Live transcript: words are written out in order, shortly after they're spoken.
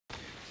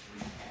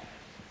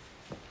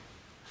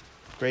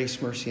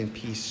Grace, mercy, and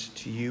peace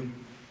to you,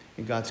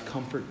 and God's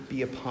comfort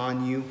be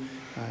upon you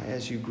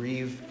as you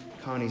grieve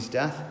Connie's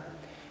death,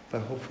 but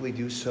hopefully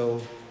do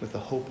so with the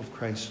hope of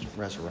Christ's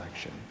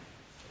resurrection.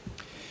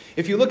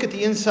 If you look at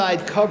the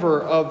inside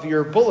cover of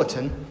your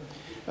bulletin,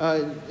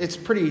 it's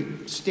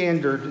pretty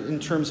standard in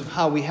terms of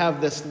how we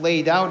have this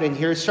laid out in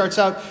here. It starts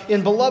out,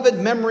 in beloved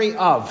memory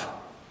of.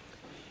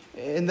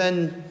 And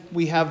then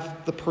we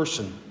have the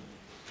person,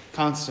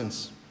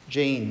 Constance,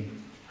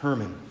 Jane,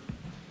 Herman.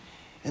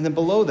 And then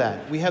below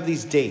that, we have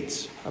these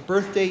dates, a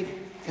birth date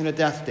and a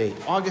death date.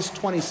 August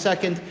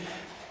 22nd,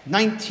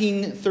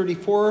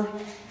 1934,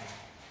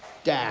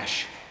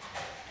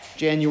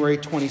 January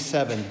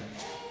 27,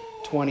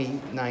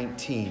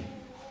 2019.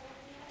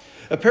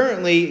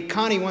 Apparently,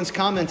 Connie once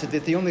commented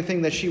that the only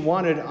thing that she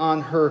wanted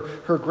on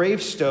her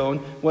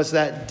gravestone was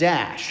that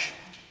dash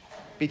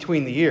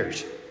between the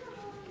years.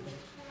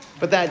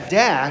 But that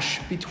dash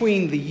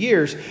between the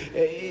years,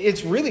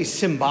 it's really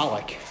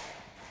symbolic.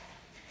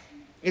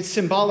 It's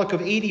symbolic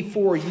of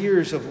 84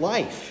 years of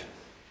life.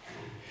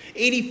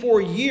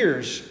 84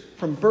 years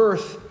from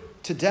birth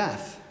to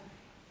death.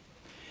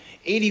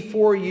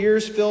 84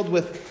 years filled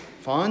with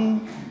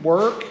fun,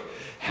 work,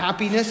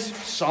 happiness,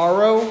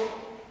 sorrow,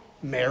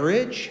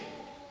 marriage,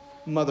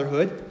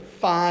 motherhood,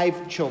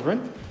 5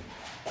 children,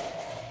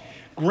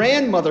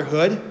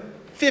 grandmotherhood,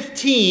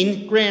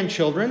 15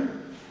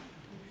 grandchildren,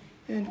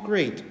 and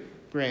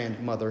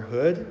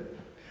great-grandmotherhood,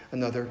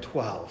 another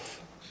 12.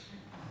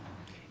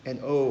 And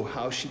oh,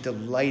 how she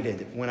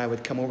delighted when I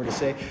would come over to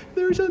say,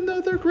 there's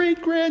another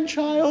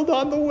great-grandchild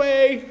on the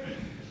way.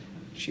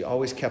 She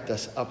always kept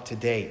us up to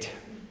date.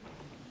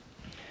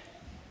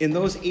 In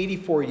those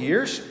 84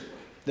 years,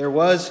 there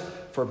was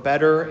for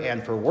better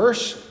and for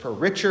worse, for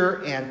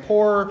richer and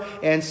poorer,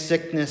 and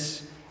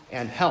sickness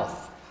and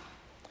health.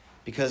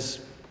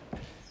 Because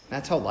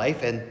that's how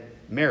life and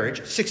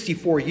marriage,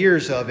 64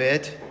 years of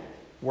it,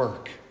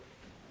 work.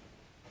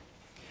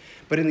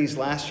 But in these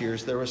last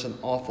years, there was an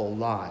awful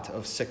lot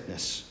of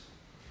sickness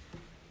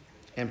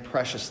and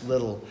precious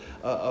little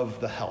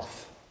of the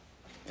health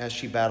as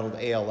she battled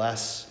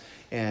ALS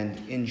and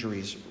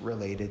injuries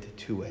related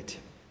to it.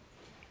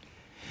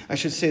 I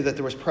should say that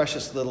there was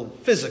precious little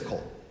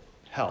physical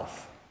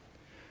health.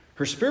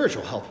 Her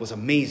spiritual health was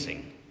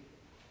amazing.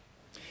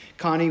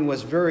 Connie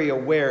was very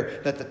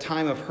aware that the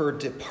time of her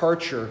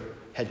departure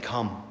had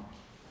come.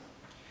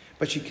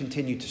 But she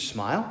continued to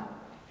smile.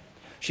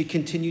 She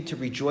continued to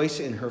rejoice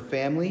in her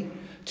family,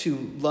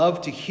 to love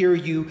to hear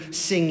you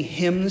sing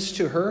hymns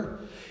to her,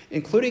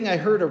 including I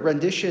heard a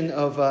rendition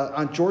of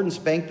On Jordan's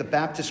Bank, the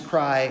Baptist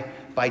Cry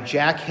by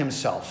Jack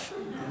himself.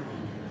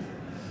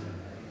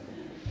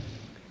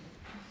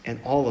 And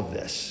all of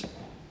this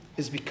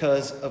is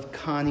because of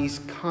Connie's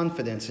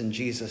confidence in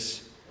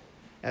Jesus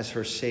as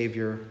her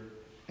Savior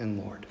and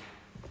Lord.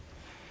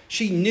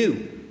 She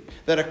knew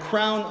that a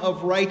crown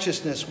of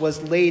righteousness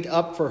was laid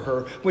up for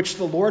her, which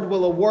the Lord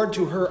will award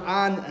to her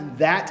on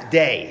that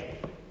day,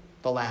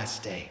 the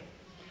last day,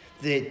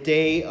 the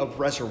day of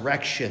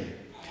resurrection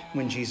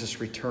when Jesus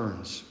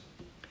returns.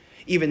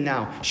 Even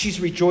now,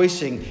 she's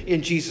rejoicing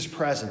in Jesus'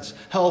 presence,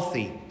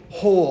 healthy,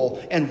 whole,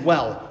 and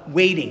well,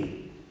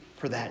 waiting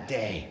for that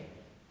day.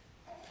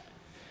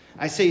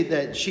 I say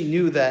that she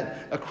knew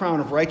that a crown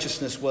of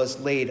righteousness was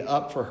laid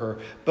up for her,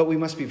 but we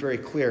must be very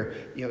clear.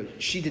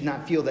 She did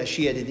not feel that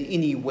she had in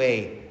any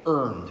way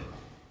earned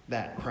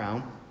that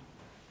crown.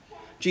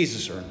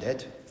 Jesus earned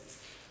it.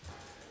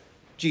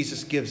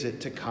 Jesus gives it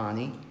to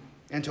Connie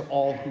and to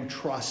all who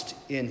trust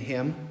in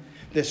him,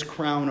 this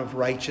crown of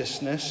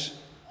righteousness.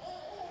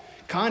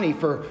 Connie,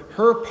 for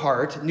her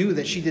part, knew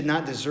that she did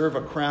not deserve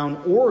a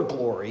crown or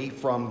glory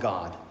from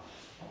God.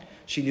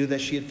 She knew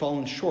that she had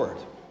fallen short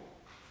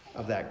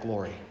of that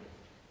glory,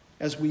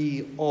 as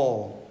we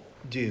all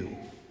do,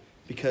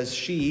 because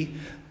she,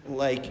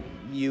 like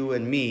you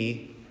and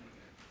me,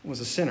 was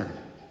a sinner.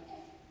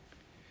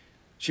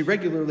 She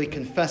regularly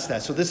confessed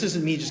that. So this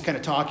isn't me just kind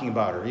of talking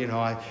about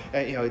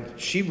her.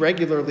 She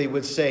regularly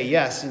would say,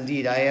 yes,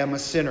 indeed, I am a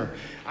sinner.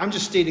 I'm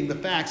just stating the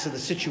facts of the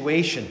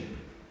situation.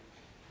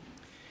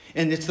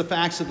 And it's the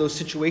facts of those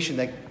situations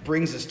that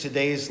brings us to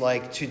days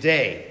like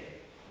today,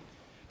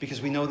 because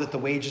we know that the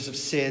wages of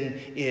sin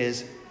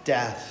is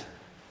death.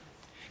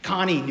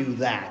 Connie knew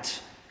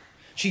that.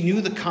 She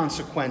knew the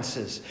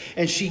consequences,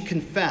 and she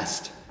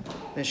confessed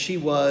that she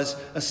was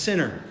a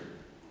sinner.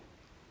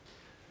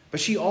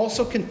 But she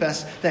also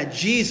confessed that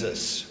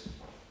Jesus,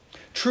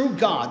 true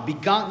God,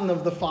 begotten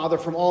of the Father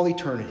from all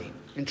eternity,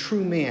 and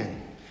true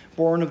man,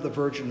 born of the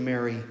Virgin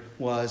Mary,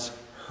 was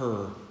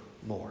her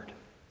Lord.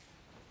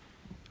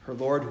 Her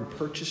Lord who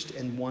purchased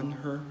and won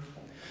her,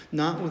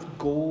 not with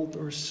gold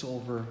or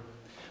silver,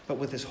 but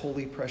with his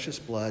holy precious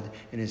blood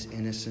and his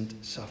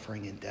innocent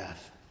suffering and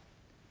death.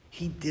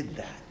 He did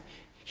that.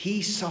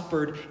 He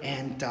suffered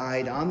and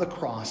died on the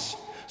cross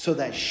so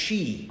that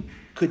she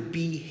could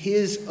be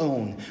his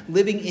own,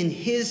 living in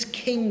his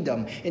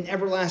kingdom in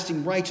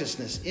everlasting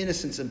righteousness,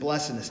 innocence, and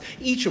blessedness,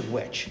 each of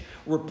which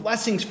were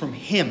blessings from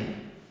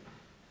him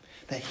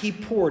that he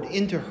poured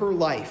into her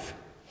life.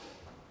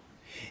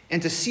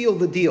 And to seal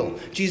the deal,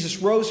 Jesus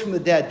rose from the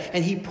dead,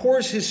 and he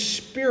pours his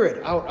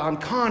Spirit out on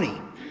Connie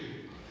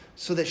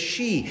so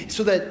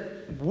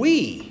that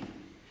we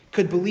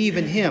could believe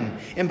in him,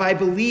 and by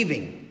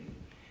believing,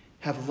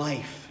 have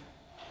life,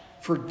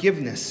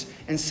 forgiveness,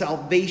 and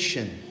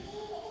salvation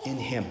in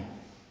him.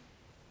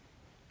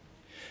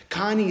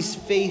 Connie's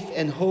faith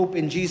and hope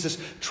in Jesus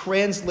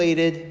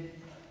translated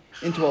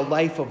into a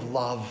life of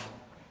love,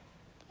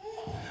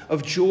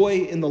 of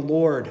joy in the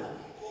Lord,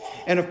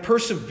 and of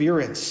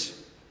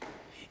perseverance,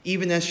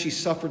 even as she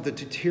suffered the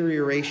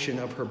deterioration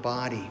of her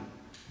body.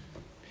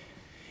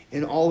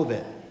 In all of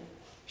it,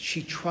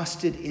 she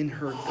trusted in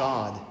her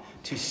God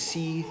to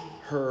see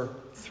her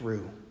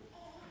through.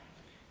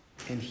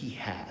 And he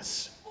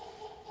has.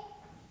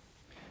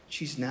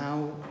 She's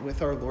now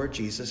with our Lord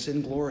Jesus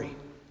in glory.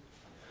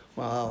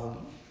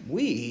 While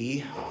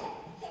we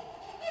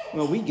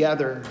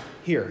gather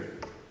here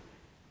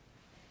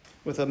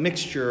with a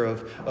mixture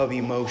of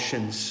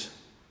emotions.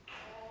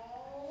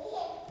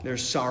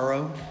 There's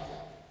sorrow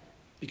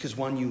because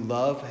one you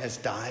love has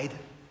died.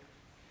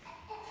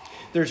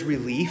 There's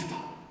relief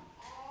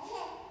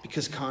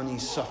because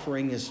Connie's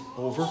suffering is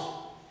over.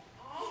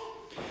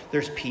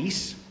 There's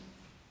peace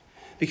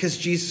because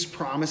Jesus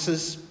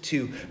promises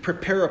to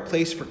prepare a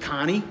place for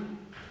Connie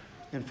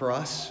and for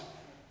us.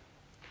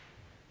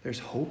 There's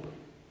hope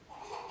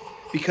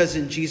because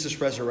in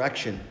Jesus'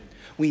 resurrection,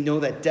 we know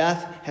that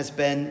death has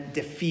been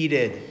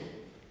defeated,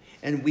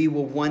 and we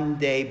will one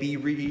day be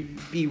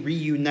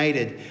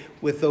reunited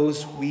with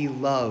those we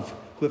love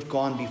who have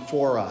gone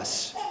before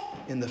us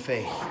in the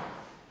faith.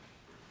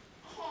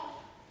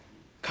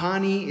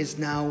 Connie is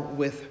now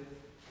with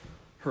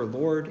her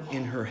Lord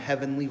in her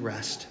heavenly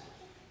rest,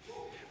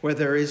 where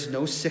there is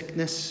no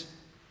sickness,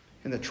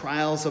 and the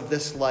trials of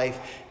this life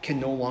can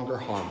no longer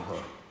harm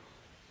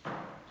her.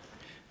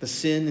 The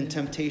sin and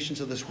temptations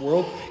of this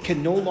world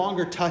can no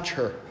longer touch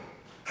her.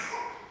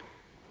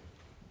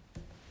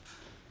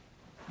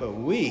 But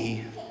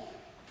we're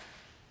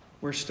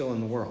still in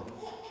the world.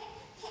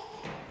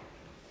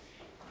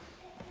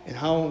 And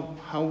how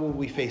will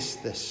we face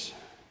this?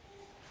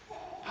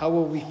 How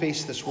will we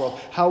face this world?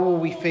 How will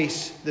we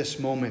face this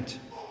moment?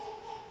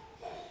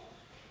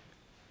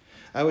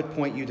 I would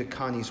point you to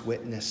Connie's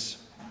witness.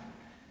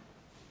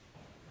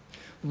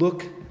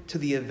 Look to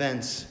the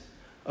events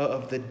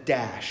of the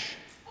dash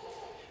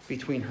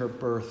between her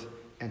birth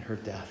and her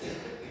death.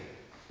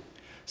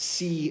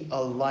 See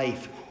a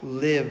life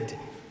lived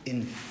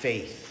in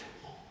faith.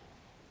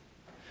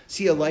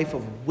 See a life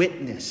of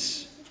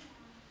witness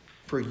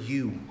for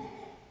you.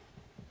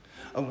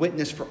 A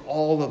witness for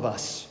all of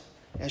us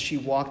as she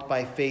walked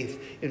by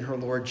faith in her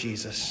Lord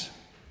Jesus.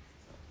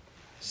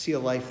 See a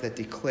life that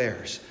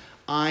declares,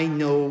 I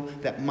know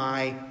that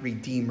my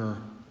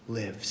Redeemer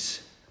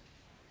lives.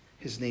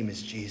 His name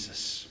is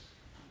Jesus.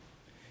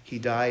 He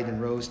died and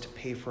rose to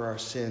pay for our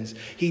sins.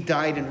 He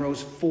died and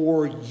rose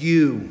for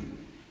you.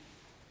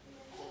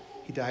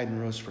 He died and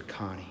rose for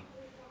Connie,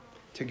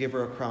 to give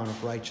her a crown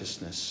of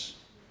righteousness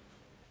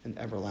and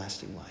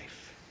everlasting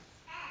life.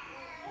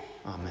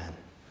 Amen.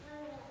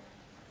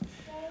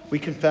 We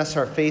confess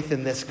our faith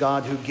in this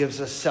God who gives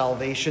us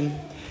salvation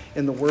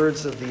in the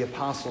words of the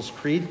Apostles'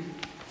 Creed.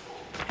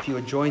 If you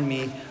would join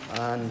me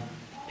on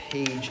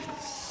page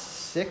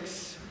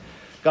 6.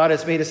 God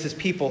has made us his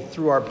people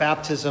through our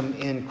baptism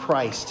in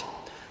Christ.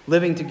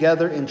 Living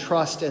together in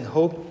trust and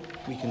hope,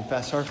 we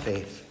confess our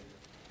faith.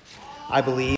 I believe